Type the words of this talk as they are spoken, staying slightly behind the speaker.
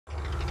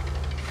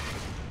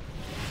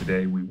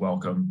Today, we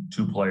welcome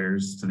two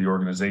players to the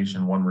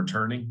organization, one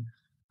returning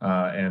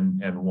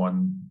and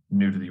one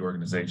new to the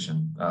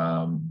organization.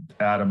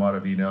 Adam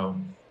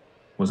Ottavino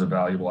was a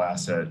valuable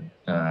asset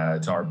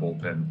to our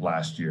bullpen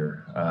last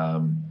year.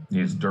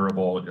 He's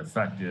durable,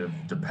 effective,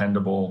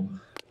 dependable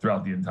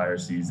throughout the entire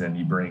season.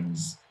 He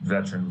brings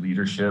veteran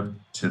leadership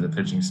to the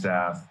pitching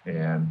staff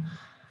and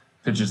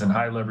pitches in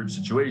high leverage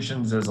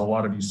situations, as a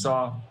lot of you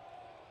saw,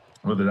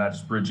 whether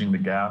that's bridging the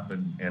gap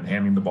and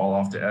handing the ball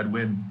off to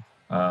Edwin,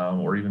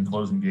 or even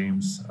closing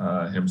games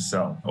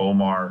himself.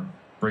 Omar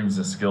brings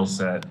a skill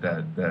set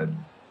that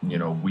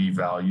we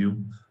value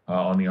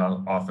on the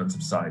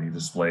offensive side. He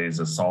displays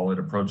a solid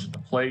approach at the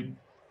plate,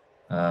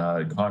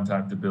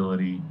 contact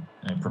ability,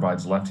 and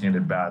provides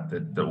left-handed bat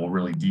that will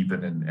really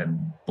deepen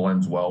and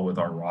blends well with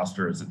our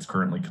roster as it's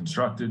currently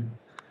constructed.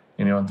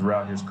 And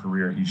throughout his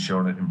career, he's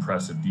shown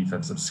impressive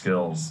defensive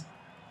skills,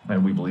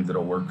 and we believe that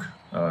it'll work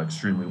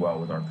extremely well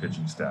with our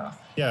pitching staff.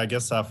 Yeah, I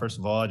guess first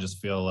of all, I just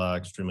feel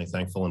extremely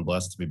thankful and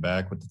blessed to be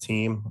back with the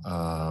team.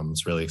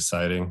 It's really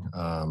exciting,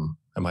 and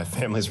my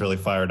family's really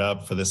fired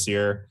up for this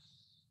year.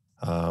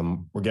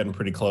 We're getting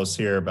pretty close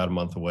here, about a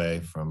month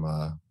away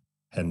from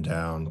heading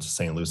down to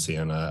St. Lucie,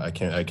 and I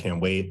can't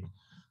wait.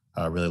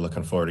 Really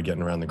looking forward to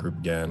getting around the group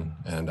again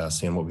and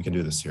seeing what we can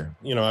do this year.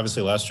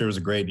 Obviously last year was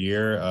a great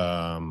year.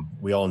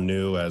 We all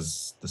knew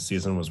as the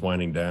season was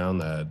winding down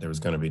that there was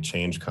going to be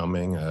change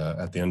coming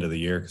at the end of the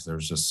year, because there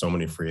was just so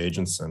many free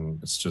agents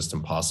and it's just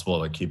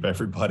impossible to keep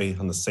everybody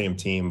on the same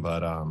team.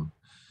 But,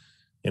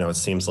 it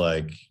seems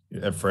like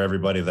for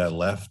everybody that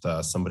left,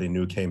 somebody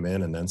new came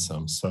in and then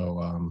some.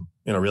 So,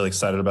 really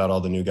excited about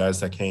all the new guys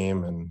that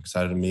came and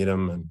excited to meet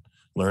them and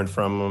learn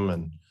from them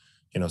and,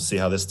 see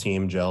how this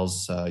team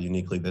gels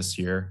uniquely this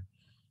year.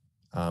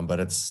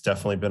 But it's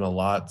definitely been a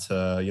lot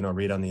to,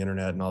 read on the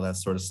internet and all that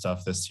sort of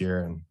stuff this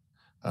year. And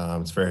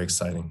it's very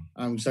exciting.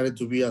 I'm excited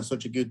to be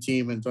such a good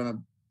team and trying to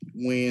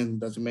win.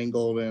 That's the main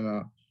goal.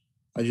 And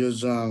I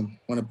just want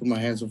to put my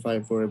hands on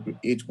fire for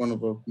each one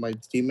of my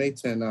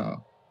teammates, and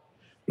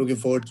looking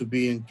forward to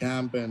being in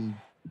camp and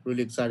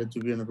really excited to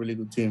be in a really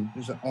good team.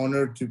 It's an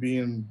honor to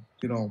be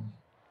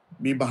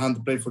be behind the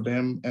plate for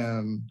them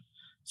and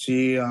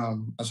see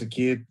as a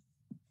kid,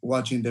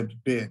 watching them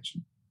pitch.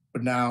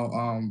 But now,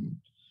 in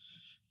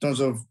terms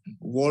of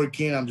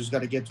working, I'm just got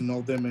to get to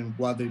know them and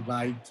what they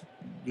liked,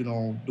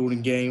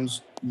 during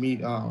games,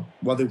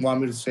 what they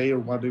want me to say or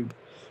what they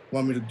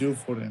want me to do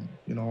for them.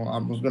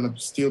 I'm just going to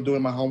still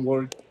doing my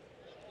homework.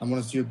 I'm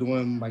going to still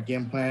doing my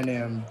game plan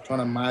and trying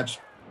to match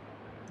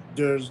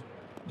their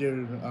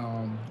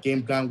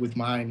game plan with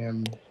mine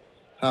and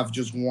have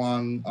just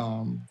one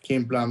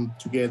game plan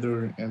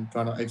together and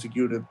try to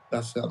execute it.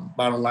 That's the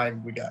bottom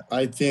line we got.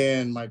 I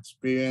think my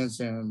experience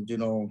and,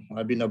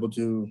 I've been able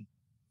to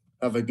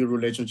have a good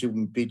relationship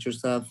with pitcher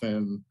staff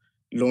and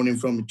learning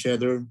from each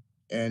other.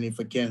 And if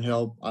I can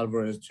help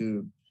Alvarez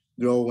to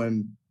grow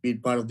and be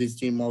part of this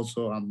team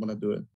also, I'm going to do it.